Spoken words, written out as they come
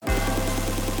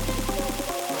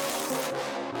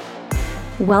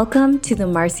Welcome to the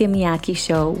Marcia Miyake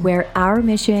Show, where our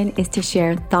mission is to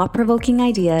share thought-provoking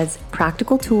ideas,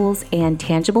 practical tools, and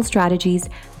tangible strategies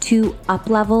to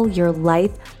up-level your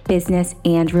life, business,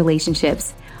 and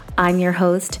relationships. I'm your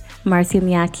host, Marcia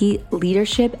Miyake,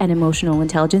 leadership and emotional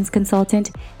intelligence consultant,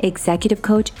 executive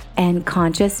coach, and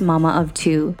conscious mama of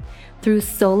two. Through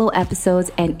solo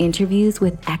episodes and interviews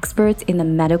with experts in the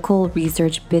medical,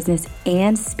 research, business,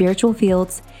 and spiritual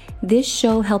fields, this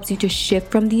show helps you to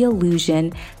shift from the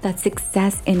illusion that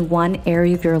success in one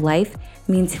area of your life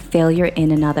means failure in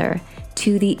another,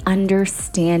 to the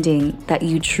understanding that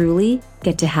you truly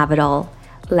get to have it all.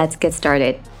 Let's get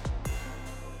started.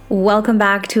 Welcome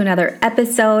back to another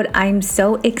episode. I'm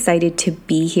so excited to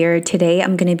be here. Today,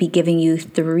 I'm going to be giving you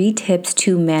 3 tips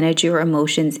to manage your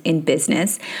emotions in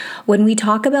business. When we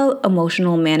talk about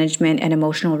emotional management and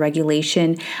emotional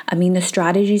regulation, the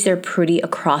strategies are pretty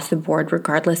across the board,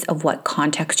 regardless of what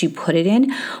context you put it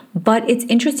in. But it's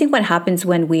interesting what happens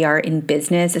when we are in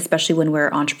business, especially when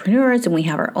we're entrepreneurs and we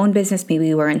have our own business,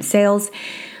 maybe we're in sales.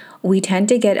 We tend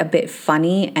to get a bit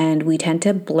funny and we tend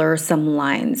to blur some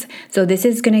lines. So this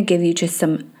is going to give you just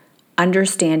some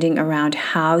understanding around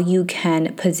how you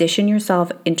can position yourself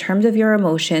in terms of your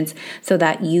emotions so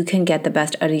that you can get the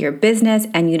best out of your business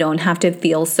and you don't have to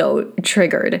feel so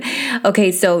triggered.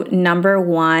 Okay, so number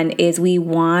 1 is we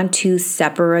want to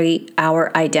separate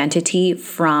our identity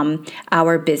from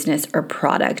our business or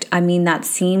product. That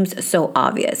seems so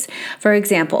obvious. For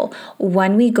example,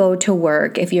 when we go to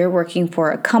work, if you're working for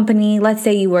a company, let's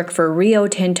say you work for Rio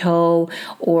Tinto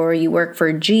or you work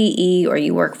for GE or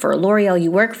you work for L'Oreal, you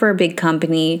work for a big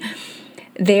company,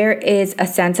 there is a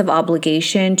sense of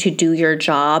obligation to do your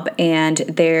job, and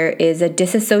there is a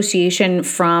disassociation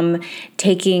from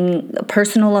taking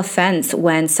personal offense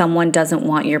when someone doesn't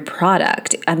want your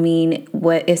product.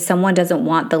 What if someone doesn't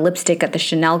want the lipstick at the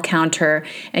Chanel counter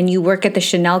and you work at the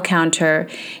Chanel counter?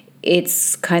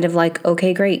 It's kind of like,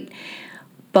 okay, great.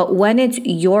 But when it's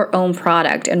your own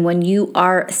product and when you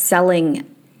are selling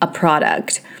a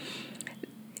product,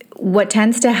 what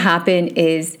tends to happen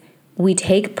is we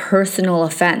take personal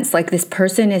offense. Like, this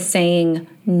person is saying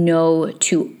no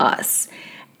to us.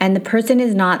 And the person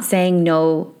is not saying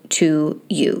no to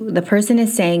you. The person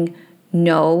is saying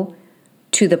no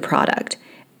to the product.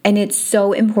 And it's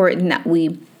so important that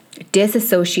we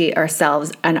disassociate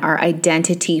ourselves and our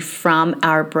identity from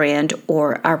our brand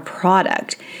or our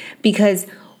product. Because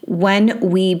when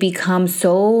we become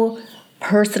so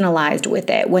personalized with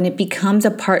it, when it becomes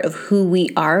a part of who we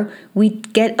are, we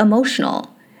get emotional.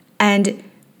 And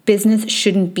business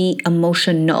shouldn't be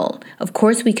emotional. Of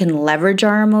course, we can leverage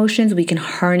our emotions. We can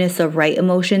harness the right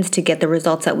emotions to get the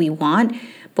results that we want,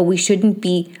 but we shouldn't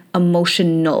be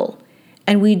emotional.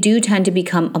 And we do tend to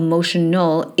become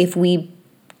emotional if we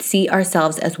see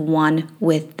ourselves as one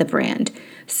with the brand.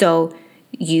 So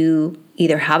you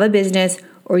either have a business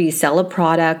or you sell a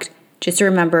product. Just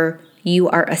remember, you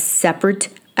are a separate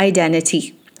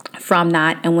identity from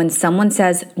that. And when someone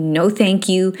says no thank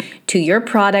you to your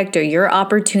product or your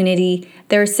opportunity,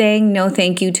 they're saying no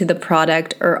thank you to the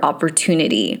product or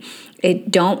opportunity.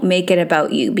 Don't make it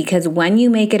about you, because when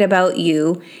you make it about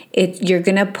you, you're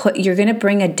gonna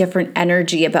bring a different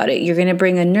energy about it. You're gonna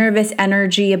bring a nervous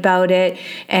energy about it,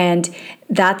 and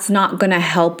that's not gonna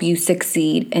help you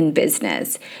succeed in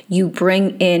business. You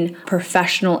bring in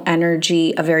professional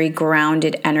energy, a very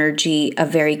grounded energy, a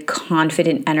very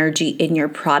confident energy in your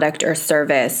product or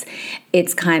service.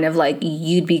 It's kind of like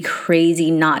you'd be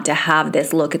crazy not to have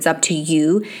this. Look, it's up to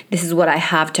you. This is what I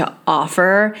have to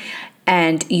offer.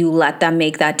 And you let them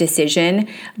make that decision.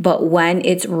 But when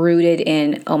it's rooted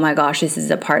in, oh my gosh, this is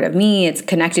a part of me, it's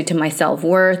connected to my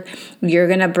self-worth, you're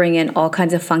going to bring in all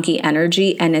kinds of funky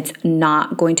energy and it's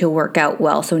not going to work out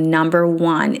well. So number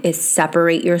 1 is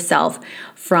separate yourself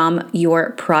from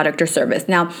your product or service.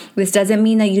 Now, this doesn't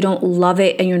mean that you don't love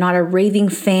it and you're not a raving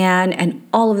fan and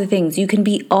all of the things. You can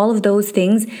be all of those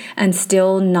things and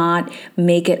still not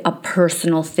make it a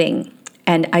personal thing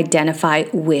and identify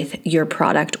with your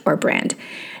product or brand.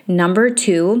 Number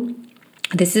 2,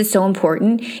 this is so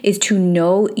important, is to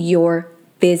know your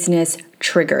business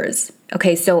triggers.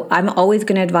 Okay, so I'm always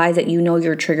going to advise that you know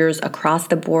your triggers across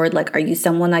the board. Like, are you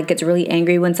someone that gets really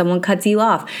angry when someone cuts you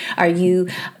off? Are you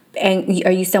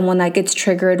someone that gets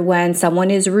triggered when someone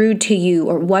is rude to you?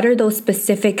 Or what are those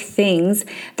specific things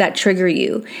that trigger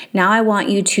you? Now I want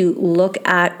you to look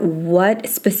at what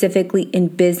specifically in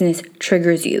business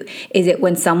triggers you. Is it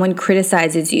when someone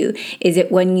criticizes you? Is it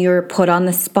when you're put on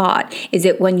the spot? Is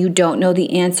it when you don't know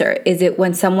the answer? Is it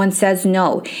when someone says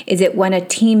no? Is it when a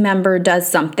team member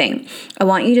does something? I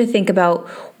want you to think about,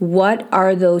 what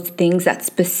are those things that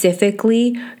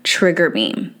specifically trigger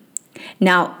me?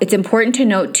 Now, it's important to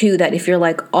note too that if you're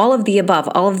like all of the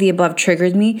above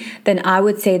triggers me, then I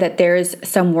would say that there's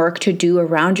some work to do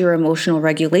around your emotional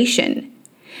regulation.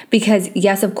 Because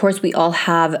yes, of course, we all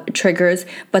have triggers,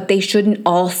 but they shouldn't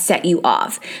all set you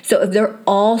off. So if they're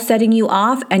all setting you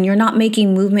off and you're not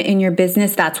making movement in your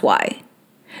business, that's why.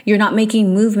 You're not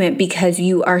making movement because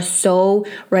you are so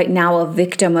right now a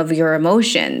victim of your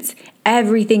emotions.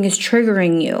 Everything is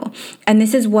triggering you. And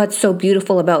this is what's so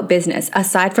beautiful about business.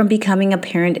 Aside from becoming a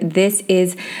parent, this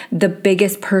is the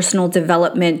biggest personal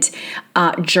development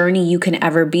journey you can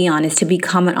ever be on, is to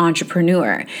become an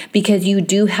entrepreneur, because you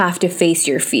do have to face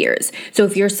your fears. So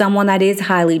if you're someone that is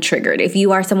highly triggered, if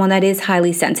you are someone that is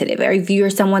highly sensitive, or if you're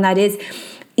someone that is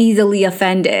easily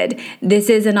offended, this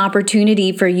is an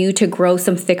opportunity for you to grow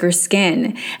some thicker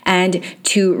skin and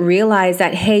to realize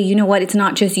that, hey, you know what? It's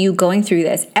not just you going through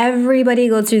this. Everybody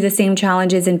goes through the same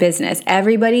challenges in business.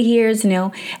 Everybody hears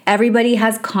no. Everybody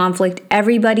has conflict.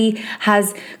 Everybody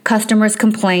has customers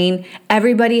complain.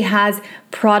 Everybody has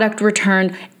product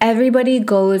return. Everybody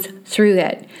goes through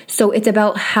it. So it's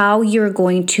about how you're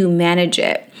going to manage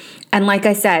it. And like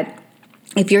I said,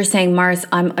 if you're saying, Mars,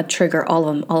 I'm a trigger, all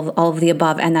of the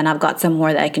above, and then I've got some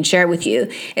more that I can share with you,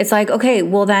 it's like, okay,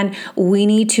 well then we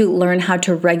need to learn how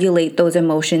to regulate those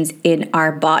emotions in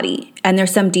our body. And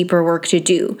there's some deeper work to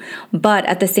do. But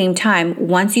at the same time,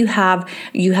 once you have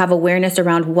awareness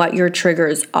around what your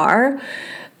triggers are,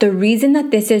 the reason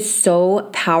that this is so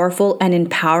powerful and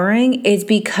empowering is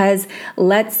because,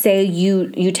 let's say you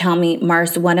tell me,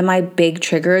 Mars, one of my big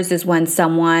triggers is when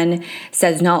someone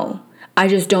says no. I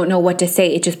just don't know what to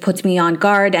say. It just puts me on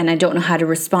guard and I don't know how to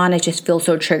respond. I just feel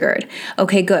so triggered.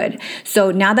 Okay, good.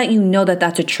 So now that you know that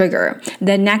that's a trigger,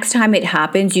 the next time it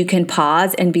happens, you can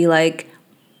pause and be like,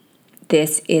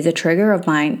 this is a trigger of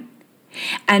mine.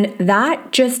 And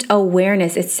that just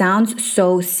awareness, it sounds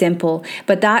so simple,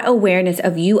 but that awareness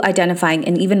of you identifying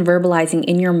and even verbalizing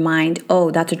in your mind,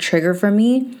 oh, that's a trigger for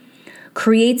me,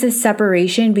 creates a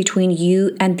separation between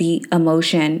you and the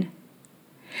emotion.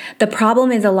 The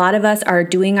problem is a lot of us are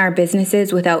doing our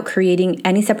businesses without creating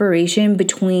any separation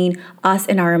between us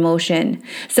and our emotion.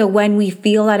 So when we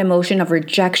feel that emotion of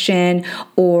rejection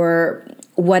or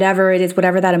whatever it is,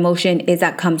 whatever that emotion is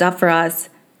that comes up for us,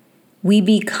 we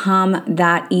become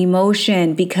that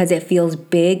emotion because it feels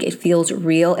big, it feels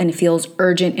real, and it feels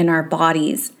urgent in our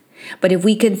bodies. But if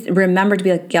we could remember to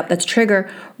be like, yep, that's trigger,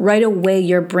 right away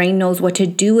your brain knows what to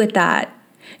do with that.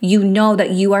 You know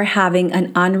that you are having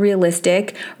an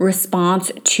unrealistic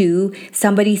response to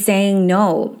somebody saying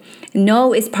no.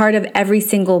 No is part of every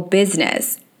single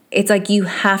business. It's like you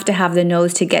have to have the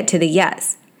no's to get to the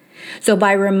yes. So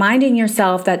by reminding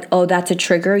yourself that, oh, that's a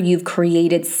trigger, you've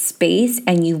created space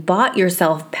and you've bought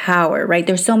yourself power, right?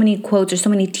 There's so many quotes, there's so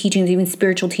many teachings, even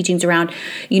spiritual teachings around,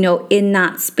 in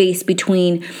that space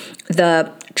between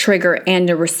the trigger and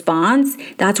the response,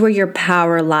 that's where your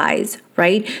power lies,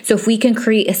 right? So if we can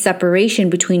create a separation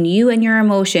between you and your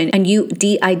emotion and you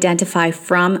de-identify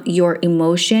from your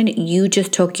emotion, you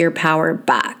just took your power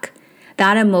back.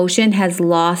 That emotion has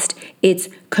lost its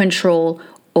control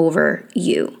over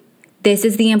you. This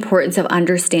is the importance of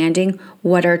understanding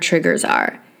what our triggers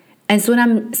are. And so when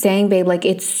I'm saying, babe, like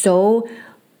it's so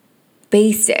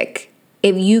basic.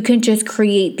 If you can just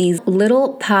create these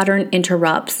little pattern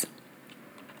interrupts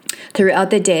throughout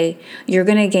the day, you're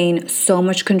going to gain so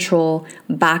much control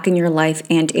back in your life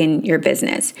and in your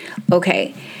business.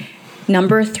 Okay.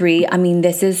 Number 3,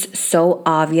 this is so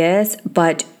obvious,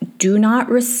 but do not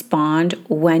respond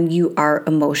when you are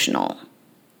emotional.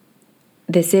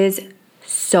 This is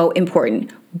so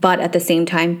important, but at the same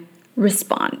time,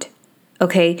 respond.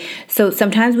 Okay, so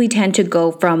sometimes we tend to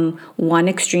go from one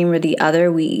extreme or the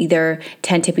other. We either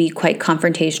tend to be quite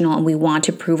confrontational and we want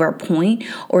to prove our point,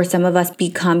 or some of us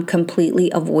become completely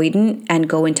avoidant and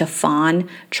go into fawn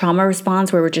trauma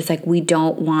response where we're just like, we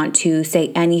don't want to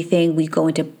say anything. We go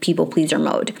into people pleaser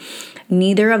mode.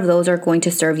 Neither of those are going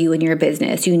to serve you in your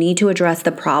business. You need to address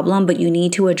the problem, but you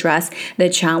need to address the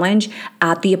challenge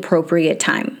at the appropriate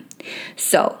time.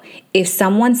 So if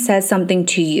someone says something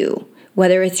to you,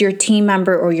 whether it's your team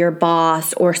member or your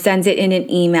boss or sends it in an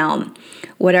email,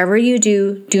 whatever you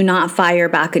do, do not fire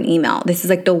back an email. This is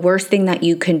like the worst thing that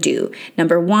you can do.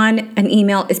 Number 1, an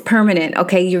email is permanent,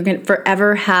 okay? You're going to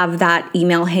forever have that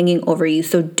email hanging over you,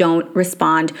 so don't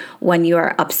respond when you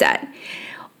are upset.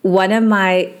 One of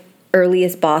my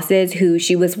earliest bosses,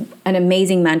 she was an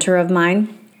amazing mentor of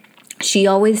mine, she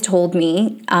always told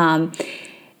me,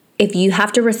 if you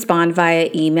have to respond via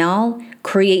email,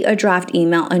 create a draft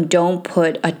email and don't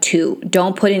put a to.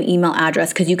 Don't put an email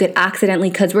address, because you could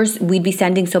accidentally, because we'd be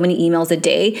sending so many emails a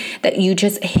day that you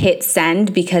just hit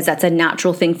send because that's a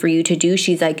natural thing for you to do.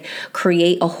 She's like,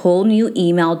 create a whole new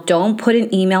email. Don't put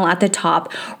an email at the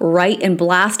top. Write and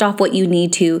blast off what you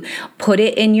need to. Put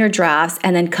it in your drafts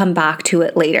and then come back to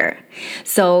it later.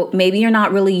 So maybe you're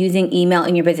not really using email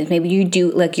in your business. Maybe you do,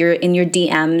 like you're in your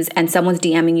DMs and someone's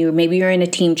DMing you. Maybe you're in a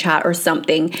team chat or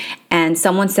something and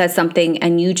someone says something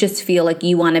and you just feel like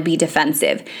you want to be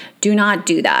defensive. Do not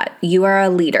do that. You are a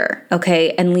leader,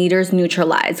 okay? And leaders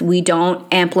neutralize. We don't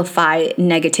amplify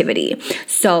negativity.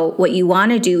 So what you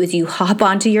want to do is you hop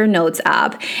onto your notes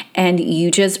app and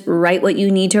you just write what you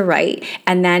need to write,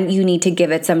 and then you need to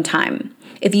give it some time.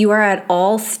 If you are at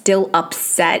all still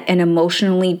upset and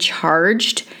emotionally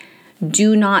charged,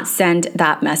 do not send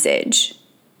that message.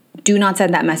 Do not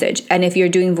send that message. And if you're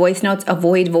doing voice notes,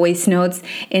 avoid voice notes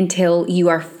until you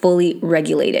are fully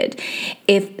regulated.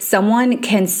 If someone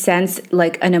can sense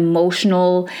like an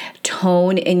emotional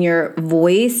tone in your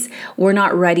voice, we're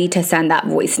not ready to send that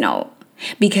voice note.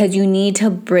 Because you need to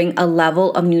bring a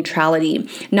level of neutrality.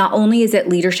 Not only is it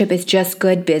leadership, it's just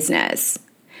good business.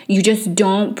 You just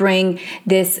don't bring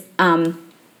this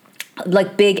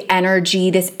like big energy,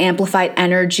 this amplified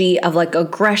energy of like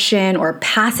aggression or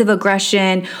passive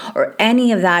aggression or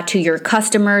any of that to your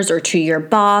customers or to your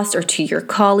boss or to your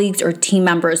colleagues or team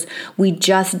members. We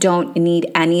just don't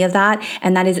need any of that.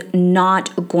 And that is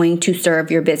not going to serve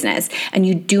your business. And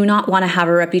you do not want to have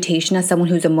a reputation as someone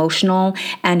who's emotional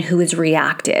and who is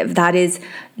reactive. That is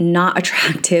not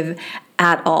attractive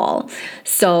at all.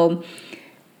 So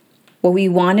what we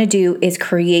want to do is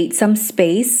create some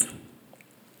space.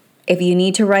 If you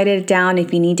need to write it down,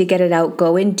 if you need to get it out,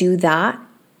 go and do that.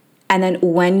 And then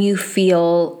when you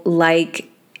feel like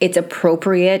it's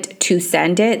appropriate to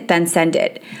send it, then send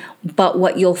it. But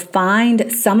what you'll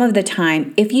find some of the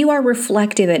time, if you are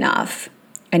reflective enough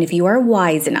and if you are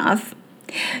wise enough,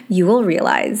 you will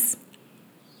realize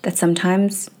that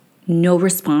sometimes no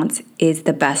response is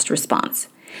the best response.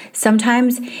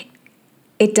 Sometimes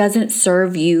it doesn't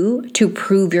serve you to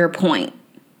prove your point.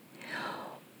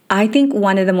 I think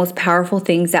one of the most powerful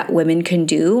things that women can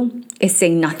do is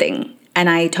say nothing. And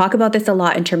I talk about this a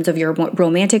lot in terms of your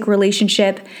romantic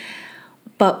relationship,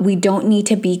 but we don't need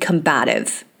to be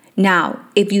combative. Now,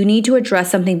 if you need to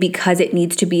address something because it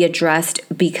needs to be addressed,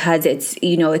 because it's,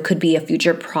 it could be a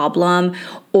future problem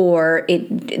or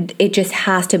it just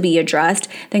has to be addressed,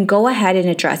 then go ahead and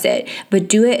address it. But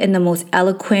do it in the most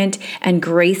eloquent and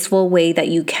graceful way that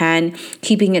you can,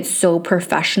 keeping it so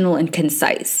professional and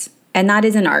concise. And that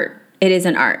is an art. It is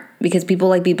an art because people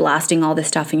like be blasting all this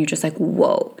stuff and you're just like,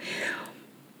 whoa.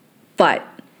 But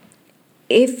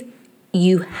if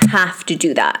you have to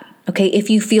do that, okay, if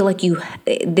you feel like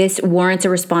this warrants a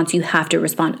response, you have to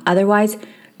respond. Otherwise,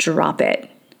 drop it.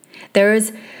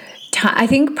 There's, I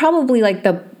think probably like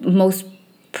the most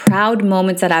proud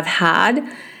moments that I've had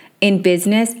in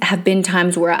business have been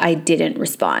times where I didn't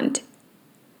respond.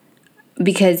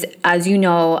 Because as you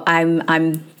know,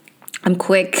 I'm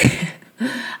quick.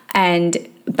 And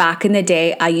back in the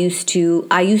day, I used to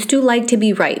like to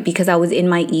be right because I was in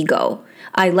my ego.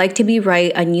 I like to be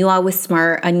right. I knew I was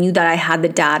smart. I knew that I had the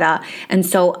data. And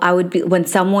so I would be, when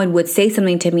someone would say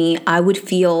something to me, I would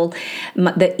feel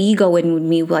the ego in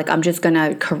me like, I'm just going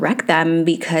to correct them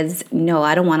because no,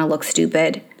 I don't want to look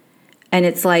stupid. And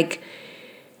it's like,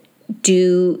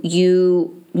 do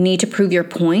you need to prove your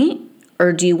point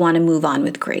or do you want to move on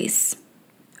with grace?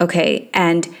 Okay.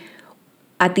 And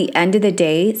at the end of the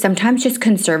day, sometimes just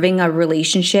conserving a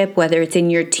relationship, whether it's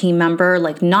in your team member,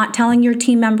 like not telling your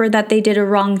team member that they did a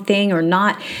wrong thing or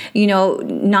not,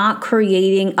 not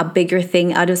creating a bigger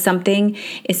thing out of something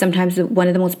is sometimes one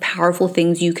of the most powerful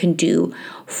things you can do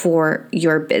for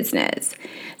your business.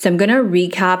 So I'm going to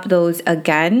recap those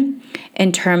again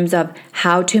in terms of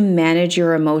how to manage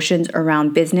your emotions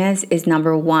around business. Is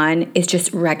number one is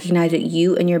just recognize that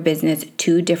you and your business,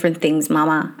 two different things,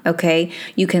 mama, okay?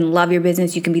 You can love your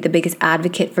business, you can be the biggest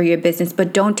advocate for your business,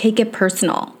 but don't take it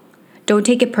personal. Don't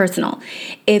take it personal.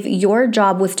 If your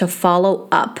job was to follow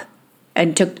up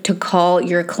and to call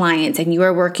your clients and you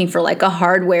are working for like a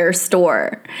hardware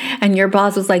store and your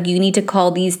boss was like, you need to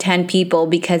call these 10 people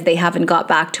because they haven't got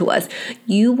back to us,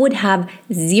 you would have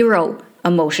zero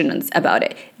emotions about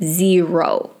it.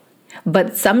 Zero.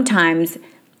 But sometimes,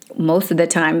 most of the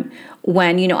time,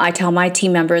 when, I tell my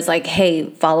team members like, hey,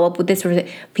 follow up with this,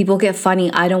 people get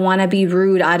funny. I don't want to be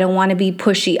rude. I don't want to be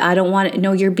pushy.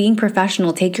 No, you're being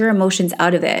professional. Take your emotions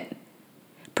out of it.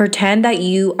 Pretend that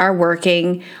you are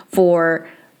working for,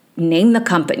 name the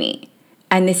company.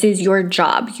 and this is your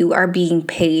job. You are being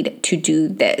paid to do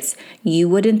this. You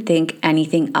wouldn't think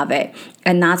anything of it.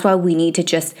 And that's why we need to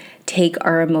just take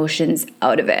our emotions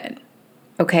out of it.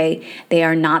 Okay? They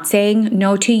are not saying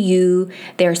no to you.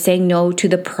 They're saying no to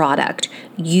the product.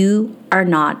 You are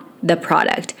not the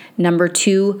product. Number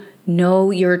 2, know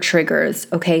your triggers,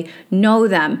 okay? Know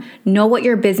them. Know what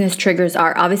your business triggers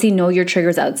are. Obviously, know your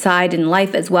triggers outside in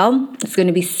life as well. It's going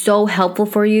to be so helpful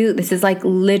for you. This is like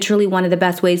literally one of the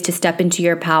best ways to step into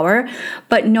your power.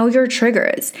 But know your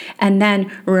triggers and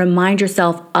then remind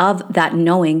yourself of that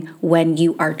knowing when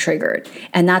you are triggered.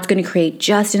 And that's going to create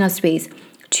just enough space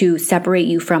to separate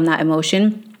you from that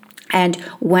emotion. And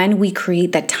when we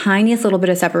create the tiniest little bit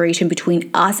of separation between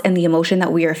us and the emotion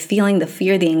that we are feeling, the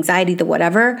fear, the anxiety, the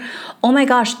whatever, oh my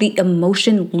gosh, the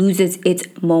emotion loses its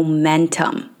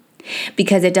momentum.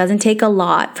 Because it doesn't take a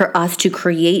lot for us to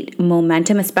create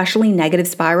momentum, especially negative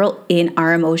spiral in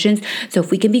our emotions. So if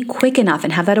we can be quick enough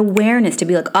and have that awareness to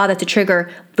be like, oh, that's a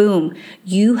trigger, boom,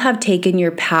 you have taken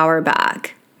your power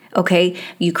back. Okay?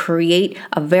 You create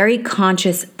a very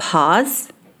conscious pause,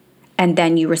 and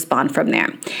then you respond from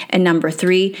there. And number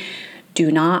 3,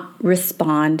 do not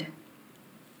respond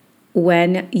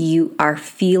when you are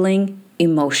feeling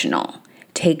emotional.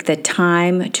 Take the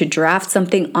time to draft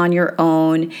something on your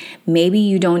own. Maybe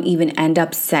you don't even end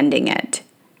up sending it.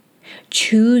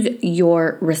 Choose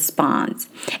your response.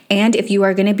 And if you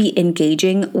are going to be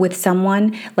engaging with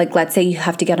someone, like let's say you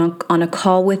have to get on a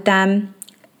call with them,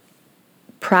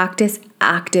 practice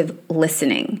active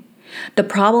listening. The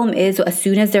problem is as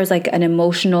soon as there's like an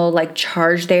emotional like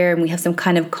charge there and we have some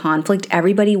kind of conflict,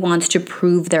 everybody wants to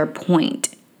prove their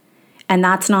point. And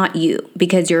that's not you,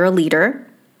 because you're a leader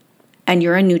and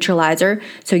you're a neutralizer.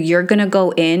 So you're going to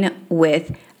go in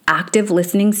with active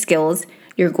listening skills.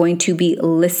 You're going to be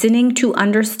listening to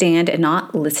understand and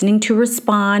not listening to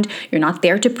respond. You're not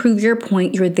there to prove your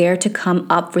point. You're there to come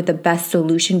up with the best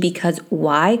solution because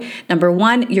why? Number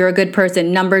 1, you're a good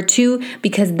person. Number 2,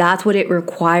 because that's what it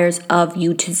requires of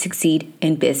you to succeed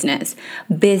in business.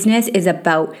 Business is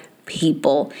about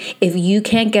people. If you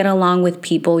can't get along with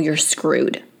people, you're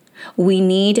screwed. We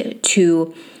need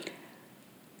to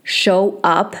show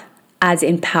up as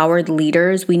empowered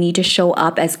leaders. We need to show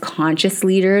up as conscious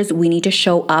leaders. We need to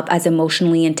show up as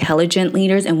emotionally intelligent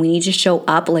leaders. And we need to show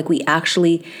up like we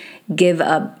actually give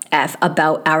a F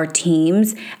about our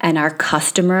teams and our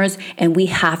customers. And we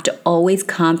have to always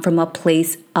come from a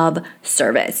place of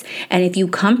service. And if you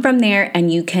come from there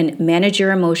and you can manage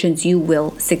your emotions, you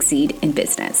will succeed in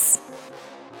business.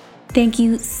 Thank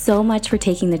you so much for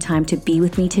taking the time to be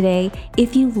with me today.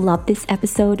 If you love this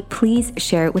episode, please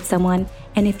share it with someone.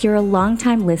 And if you're a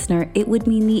longtime listener, it would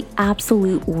mean the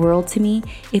absolute world to me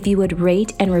if you would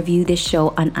rate and review this show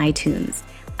on iTunes.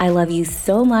 I love you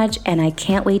so much, and I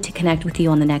can't wait to connect with you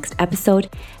on the next episode.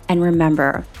 And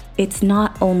remember, it's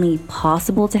not only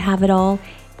possible to have it all,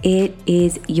 it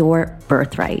is your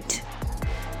birthright.